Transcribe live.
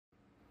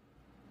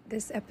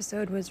This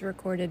episode was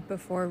recorded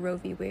before Roe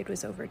v. Wade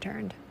was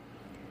overturned.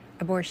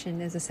 Abortion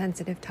is a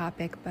sensitive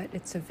topic, but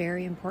it's a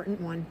very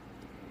important one.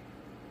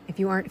 If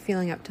you aren't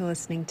feeling up to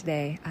listening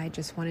today, I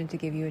just wanted to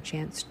give you a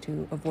chance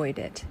to avoid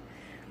it.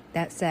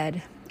 That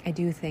said, I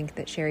do think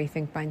that Sherry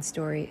Finkbein's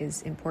story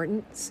is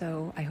important,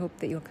 so I hope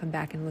that you'll come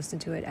back and listen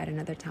to it at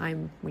another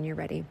time when you're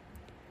ready.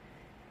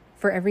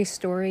 For every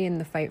story in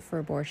the fight for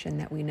abortion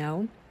that we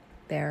know,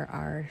 there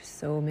are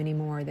so many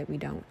more that we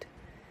don't.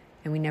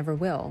 And we never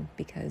will,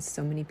 because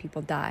so many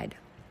people died.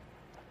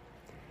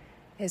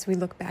 As we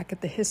look back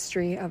at the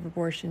history of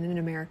abortion in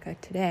America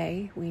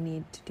today, we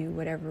need to do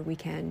whatever we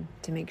can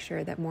to make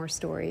sure that more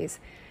stories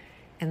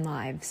and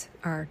lives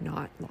are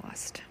not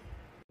lost.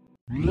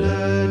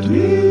 Let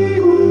me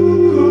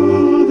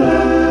Google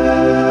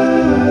that.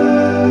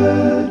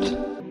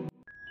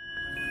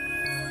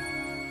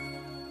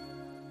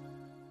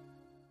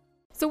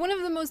 So one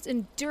of the most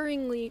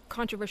enduringly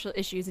controversial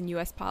issues in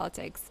U.S.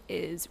 politics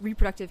is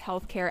reproductive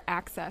health care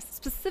access,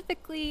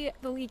 specifically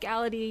the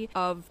legality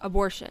of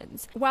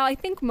abortions. While I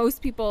think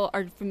most people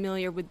are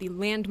familiar with the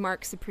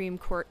landmark Supreme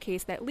Court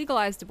case that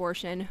legalized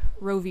abortion,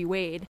 Roe v.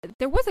 Wade,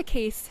 there was a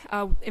case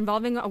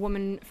involving a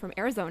woman from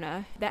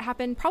Arizona that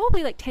happened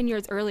probably like 10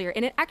 years earlier,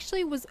 and it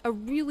actually was a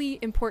really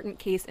important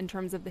case in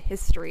terms of the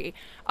history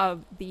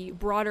of the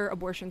broader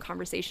abortion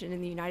conversation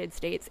in the United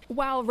States.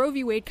 While Roe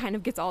v. Wade kind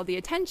of gets all the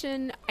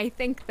attention, I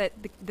think that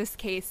this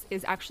case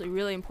is actually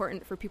really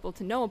important for people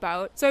to know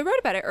about. So I wrote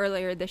about it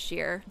earlier this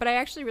year, but I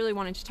actually really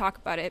wanted to talk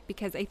about it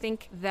because I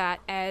think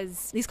that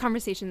as these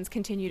conversations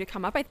continue to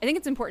come up, I think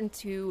it's important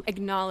to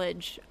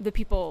acknowledge the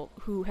people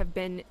who have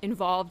been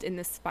involved in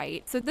this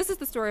fight. So this is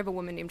the story of a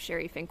woman named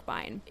Sherry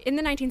Finkbein. In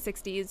the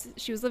 1960s,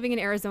 she was living in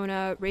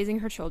Arizona, raising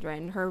her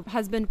children. Her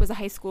husband was a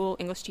high school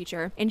English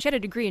teacher, and she had a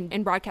degree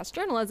in broadcast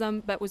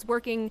journalism, but was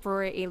working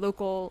for a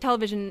local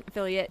television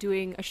affiliate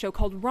doing a show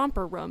called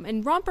Romper Room.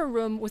 And Romper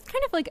Room was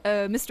kind of like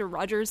a Mr.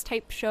 Rogers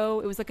type show.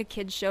 It was like a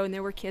kids show, and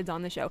there were kids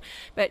on the show,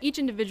 but each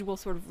individual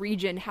sort of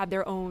region had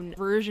their own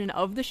version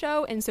of the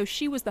show, and so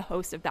she was the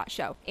host of that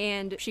show.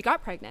 And she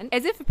got pregnant,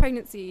 as if a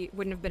pregnancy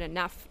wouldn't have been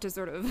enough to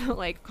sort of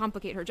like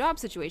complicate her job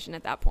situation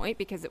at that point,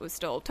 because it was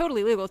still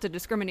totally legal to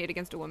discriminate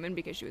against a woman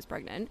because she was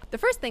pregnant. The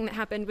first thing that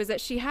happened was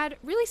that she had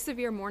really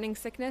severe morning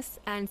sickness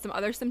and some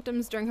other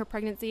symptoms during her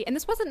pregnancy, and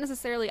this wasn't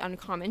necessarily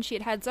uncommon. She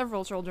had had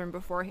several children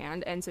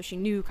beforehand, and so she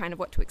knew kind of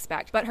what to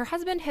expect. But her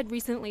husband had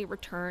recently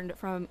returned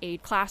from a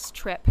class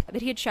trip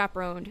that he had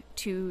chaperoned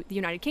to the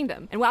United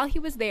Kingdom. And while he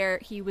was there,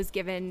 he was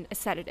given a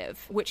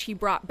sedative, which he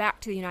brought back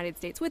to the United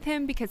States with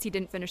him because he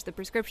didn't finish the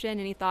prescription,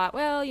 and he thought,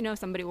 well,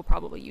 somebody will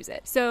probably use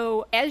it.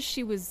 So as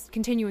she was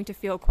continuing to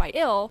feel quite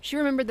ill, she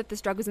remembered that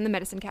this drug was in the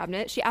medicine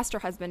cabinet. She asked her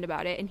husband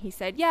about it, and he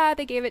said, yeah,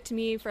 they gave it to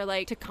me for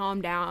to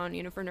calm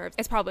down, for nerves.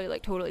 It's probably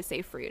totally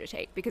safe for you to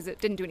take because it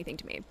didn't do anything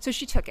to me. So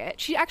she took it.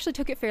 She actually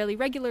took it fairly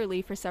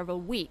regularly for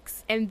several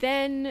weeks. And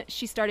then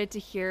she started to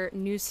hear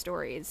news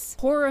stories,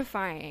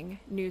 horrifying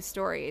news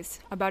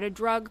stories about a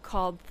drug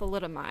called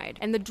thalidomide.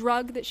 And the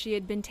drug that she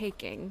had been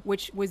taking,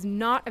 which was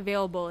not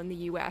available in the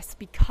US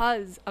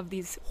because of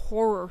these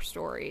horror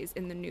stories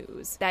in the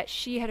news that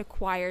she had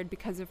acquired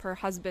because of her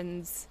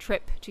husband's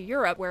trip to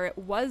Europe, where it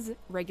was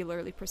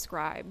regularly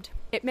prescribed.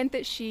 It meant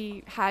that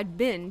she had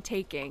been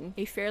taking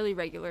a fairly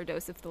regular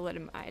dose of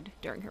thalidomide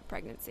during her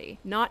pregnancy,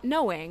 not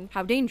knowing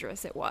how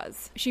dangerous it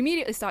was. She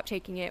immediately stopped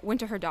taking it, went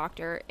to her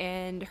doctor,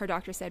 and her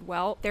doctor said,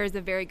 well, there is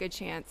a very good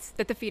chance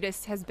that the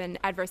fetus has been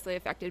adversely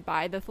affected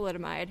by the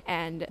thalidomide,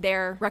 and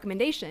their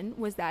recommendation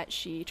was that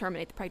she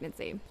terminate the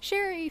pregnancy.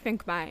 Sherry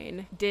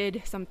Finkbein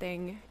did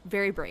something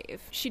very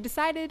brave. She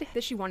decided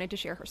that she wanted to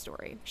share her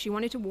story. She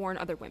wanted to warn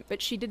other women,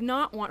 but she did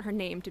not want her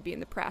name to be in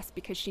the press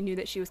because she knew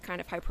that she was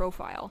kind of high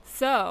profile.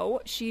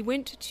 So she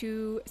went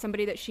to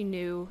somebody that she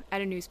knew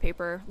at a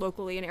newspaper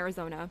locally in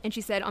Arizona, and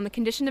she said, on the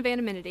condition of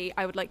anonymity,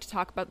 I would like to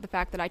talk about the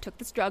fact that I took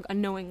this drug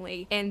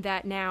unknowingly and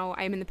that now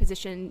I am in the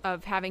position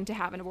of having to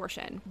have an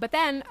abortion. But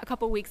then a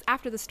couple weeks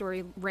after the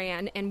story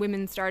ran and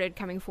women started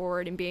coming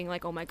forward and being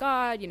like, oh my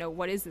God,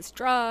 what is this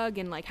drug?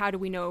 And how do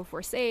we know if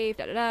we're safe?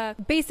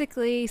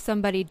 Basically,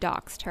 somebody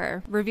doxed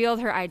her, revealed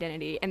her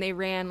identity, and they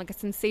ran a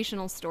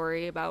sensational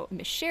story about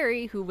Miss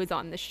Sherry, who was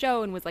on the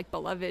show and was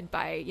beloved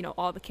by,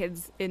 all the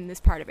kids in this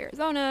part of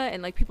Arizona,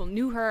 and people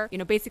knew her,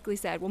 basically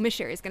said, well, Miss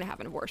Sherry's gonna have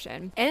an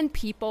abortion. And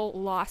people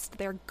lost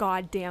their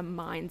goddamn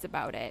minds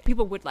about it.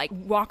 People would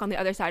walk on the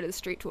other side of the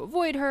street to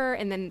avoid her,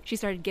 and then she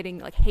started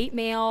getting hate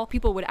mail.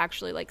 People would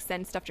actually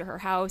send stuff to her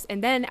house,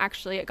 and then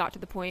actually it got to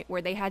the point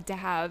where they had to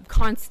have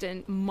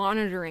constant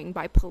monitoring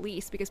by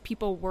police because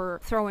people were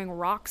throwing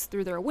rocks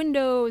through their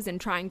windows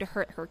and trying to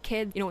hurt her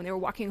kids, when they were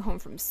walking home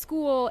from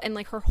school, and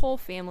her whole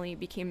family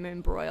became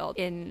embroiled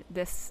in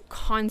this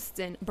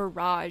constant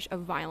barrage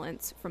of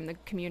violence from the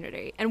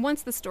community. And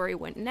once the story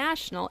went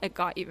national, it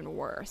got even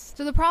worse.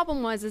 So the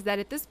problem was that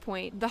at this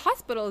point, the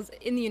hospitals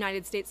in the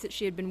United States that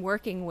she had been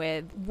working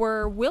with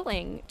were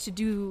willing to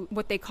do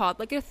what they called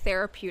a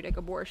therapeutic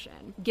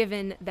abortion,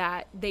 given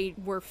that they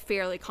were fairly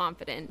fairly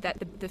confident that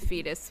the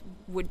fetus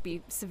would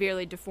be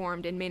severely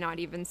deformed and may not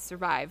even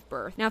survive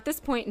birth. Now, at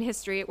this point in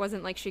history, it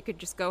wasn't like she could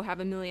just go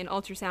have a million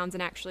ultrasounds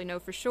and actually know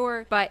for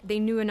sure, but they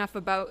knew enough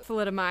about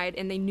thalidomide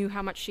and they knew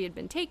how much she had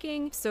been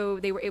taking, so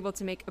they were able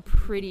to make a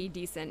pretty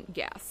decent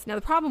guess. Now,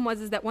 the problem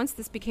was that once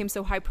this became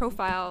so high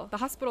profile, the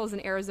hospitals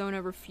in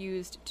Arizona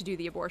refused to do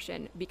the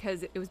abortion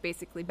because it was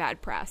basically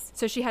bad press.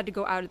 So she had to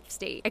go out of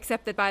state,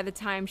 except that by the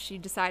time she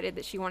decided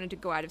that she wanted to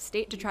go out of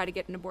state to try to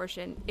get an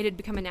abortion, it had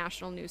become a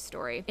national news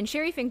story. And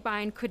Sherry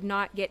Finkbein could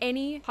not get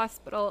any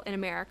hospital in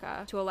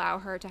America to allow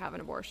her to have an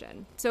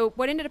abortion. So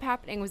what ended up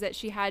happening was that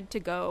she had to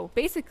go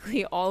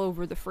basically all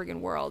over the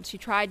friggin' world. She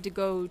tried to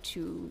go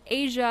to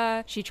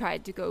Asia, she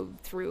tried to go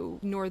through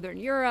Northern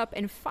Europe,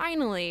 and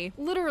finally,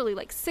 literally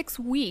like 6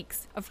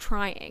 weeks of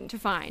trying to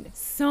find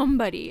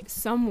somebody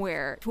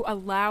somewhere to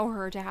allow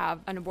her to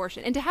have an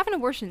abortion, and to have an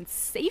abortion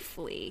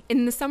safely.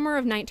 In the summer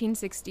of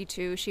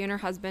 1962, she and her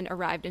husband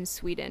arrived in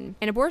Sweden.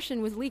 An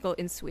abortion was legal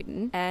in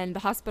Sweden, and the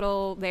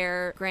hospital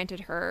there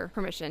granted her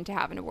permission to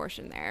have an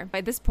abortion there.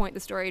 By this point, the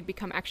story had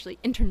become actually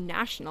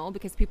international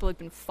because people had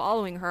been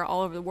following her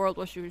all over the world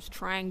while she was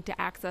trying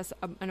to access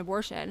an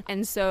abortion.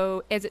 And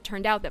so, as it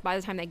turned out, that by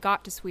the time they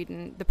got to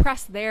Sweden, the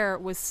press there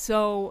was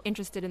so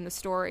interested in the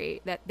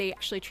story that they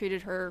actually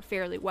treated her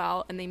fairly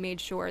well, and they made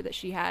sure that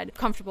she had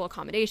comfortable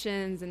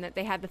accommodations and that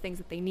they had the things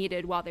that they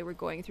needed while they were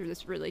going through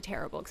this really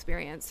terrible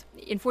experience.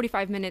 In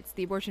 45 minutes,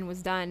 the abortion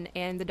was done,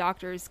 and the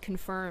doctors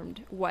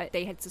confirmed what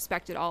they had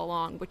suspected all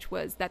along, which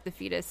was that the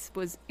fetus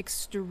was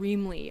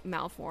extremely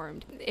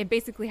malformed. It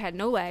basically had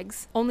no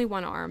legs, only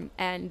one arm,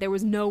 and there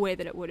was no way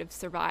that it would have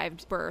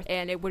survived birth,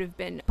 and it would have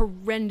been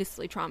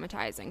horrendously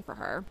traumatizing for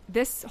her.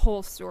 This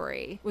whole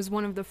story was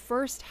one of the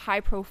first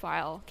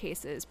high-profile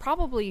cases,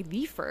 probably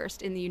the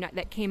first in the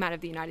that came out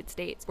of the United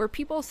States, where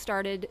people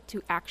started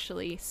to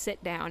actually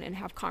sit down and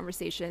have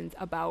conversations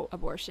about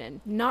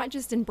abortion, not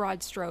just in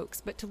broad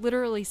strokes, but to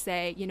literally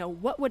say, you know,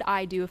 what would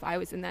I do if I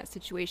was in that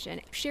situation?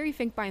 Sherry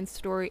Finkbein's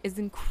story is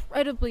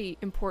incredibly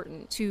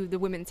important to the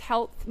women's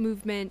health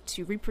movement,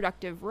 to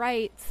reproductive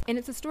rights, and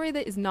it's a story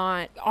that is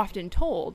not often told.